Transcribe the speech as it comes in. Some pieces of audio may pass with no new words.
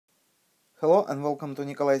Hello and welcome to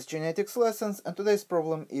Nikolai's genetics lessons, and today's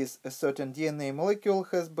problem is a certain DNA molecule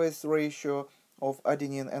has base ratio of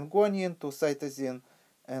adenine and guanine to cytosine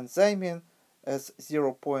and thymine as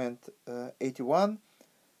 0.81.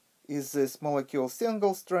 Is this molecule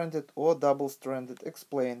single-stranded or double-stranded?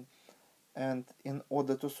 Explain. And in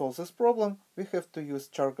order to solve this problem, we have to use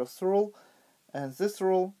Chargaff's rule, and this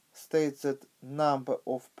rule states that number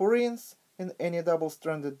of purines in any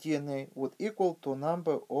double-stranded DNA would equal to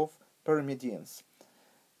number of pyrimidines,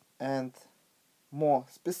 and more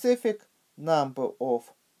specific, number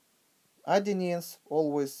of adenines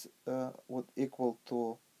always would equal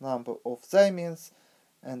to number of thymines,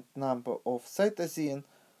 and number of cytosine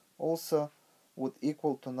also would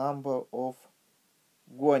equal to number of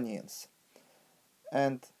guanines.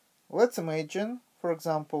 And let's imagine, for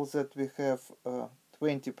example, that we have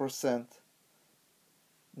 20%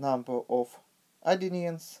 number of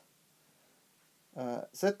adenines.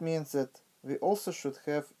 That means that we also should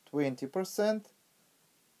have 20%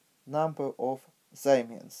 number of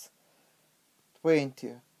thymines.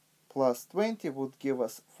 20 plus 20 would give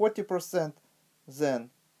us 40%, then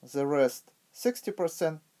the rest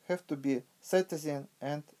 60% have to be cytosine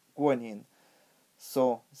and guanine.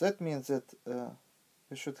 So that means that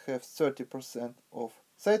we should have 30% of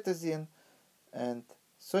cytosine and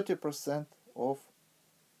 30% of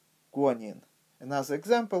guanine. Another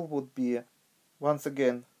example would be, once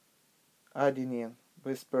again, adenine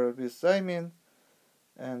base pair with thymine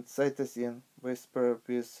and cytosine base pair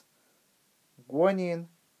with guanine.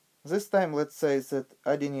 This time let's say that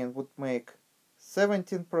adenine would make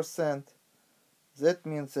 17%. That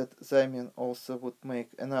means that thymine also would make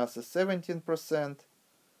another 17%.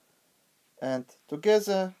 And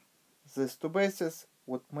together these two bases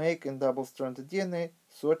would make in double-stranded DNA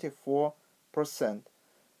 34%.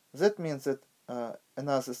 That means that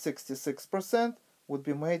another 66% would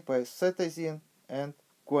be made by cytosine and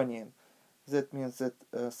guanine. That means that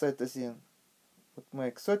cytosine would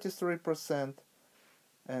make 33%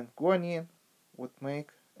 and guanine would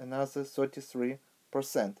make another 33%.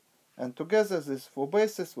 And together these four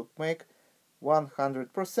bases would make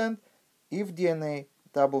 100% if DNA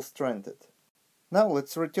double-stranded. Now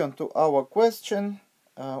let's return to our question.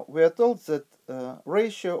 We are told that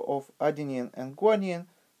ratio of adenine and guanine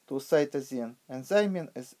to cytosine and thymine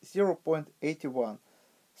is 0.81.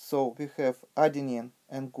 So we have adenine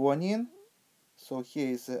and guanine. So here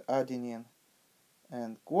is the adenine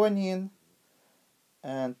and guanine,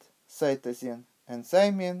 and cytosine and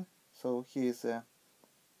thymine. So here is the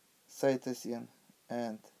cytosine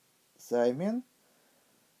and thymine.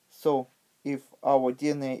 So if our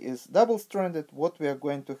DNA is double-stranded, what we are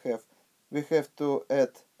going to have? We have to add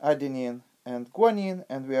adenine and guanine,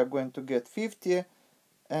 and we are going to get 50.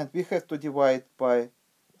 And we have to divide by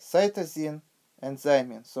cytosine and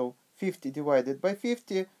thymine. So 50 divided by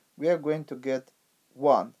 50, we are going to get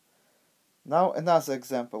 1. Now another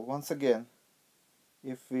example. Once again,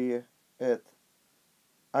 if we add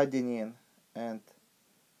adenine and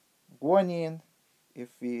guanine,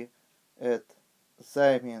 if we add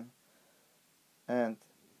thymine and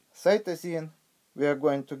cytosine, we are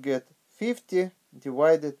going to get 50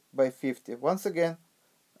 divided by 50. Once again,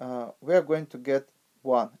 we are going to get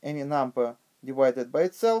 1. Any number divided by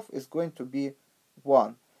itself is going to be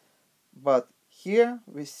 1. But here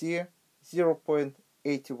we see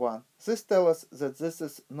 0.81. This tells us that this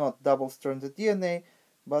is not double-stranded DNA,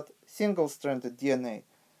 but single-stranded DNA.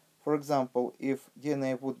 For example, if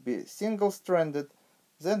DNA would be single-stranded,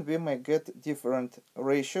 then we may get different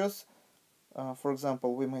ratios. For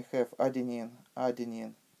example, we may have adenine,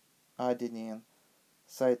 adenine, adenine,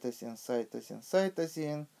 cytosine, cytosine,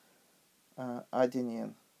 cytosine,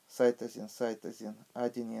 adenine, cytosine, cytosine,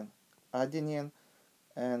 adenine, adenine,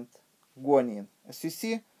 and guanine. As you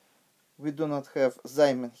see, we do not have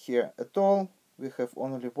thymine here at all. We have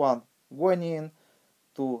only one guanine,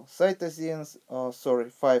 2 cytosines,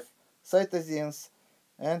 5 cytosines,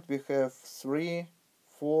 and we have 3,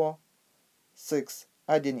 4, 6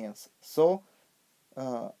 adenines. So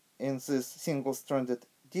in this single-stranded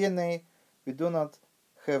DNA, we do not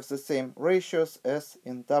have the same ratios as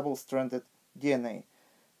in double-stranded DNA.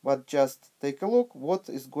 But just take a look what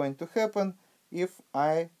is going to happen if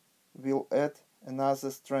I will add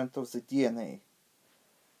another strand of the DNA.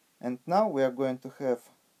 And now we are going to have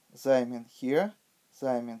thymine here,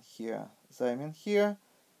 thymine here, thymine here,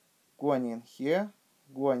 guanine here,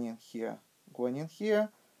 guanine here, guanine here,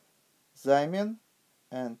 thymine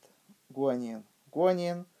and guanine,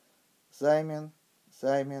 guanine, thymine,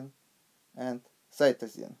 thymine, and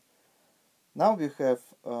cytosine. Now we have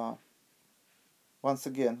once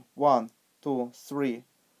again 1, 2, 3,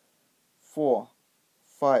 4,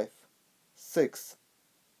 5, 6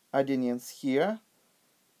 adenines here.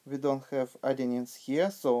 We don't have adenines here,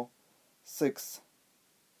 so 6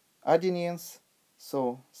 adenines,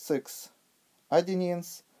 so 6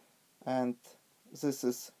 adenines, and this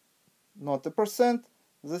is not a percent,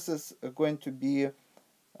 this is going to be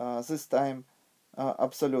this time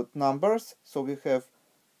absolute numbers. So we have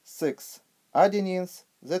 6 adenines,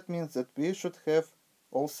 that means that we should have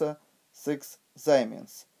also 6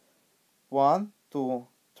 thymines. 1, 2,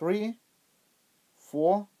 3,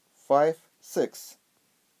 4, 5, 6.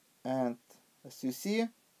 And as you see,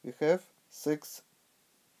 we have 6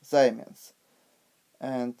 thymines.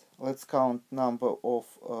 And let's count number of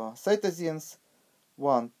cytosines.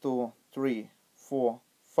 1, 2, 3, 4,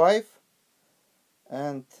 5,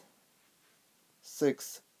 and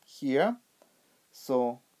 6 here.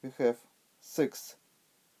 So we have 6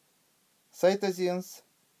 cytosines.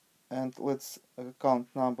 And let's count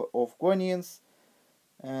number of guanines.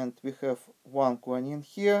 And we have 1 guanine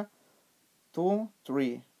here, 2,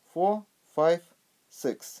 3, 4, 5,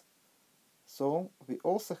 6. So we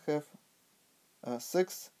also have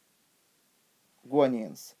 6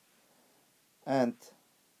 guanines. And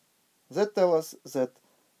that tells us that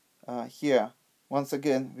here, once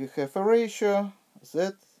again, we have a ratio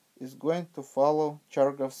that is going to follow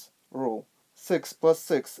Chargaff's rule. 6 plus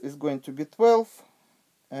 6 is going to be 12.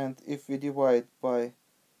 And if we divide by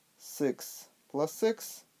 6 plus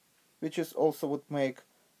 6, which is also would make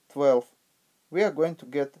 12, we are going to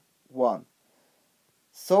get 1.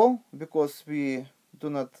 So, because we do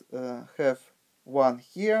not have 1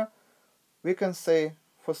 here, we can say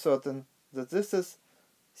for certain that this is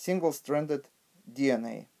single-stranded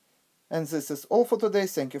DNA. And this is all for today.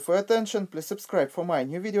 Thank you for your attention. Please subscribe for my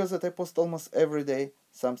new videos that I post almost every day.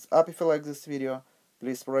 Thumbs up if you like this video.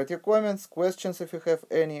 Please write your comments, questions if you have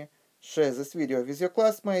any. Share this video with your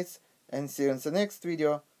classmates. And see you in the next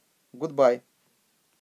video. Goodbye.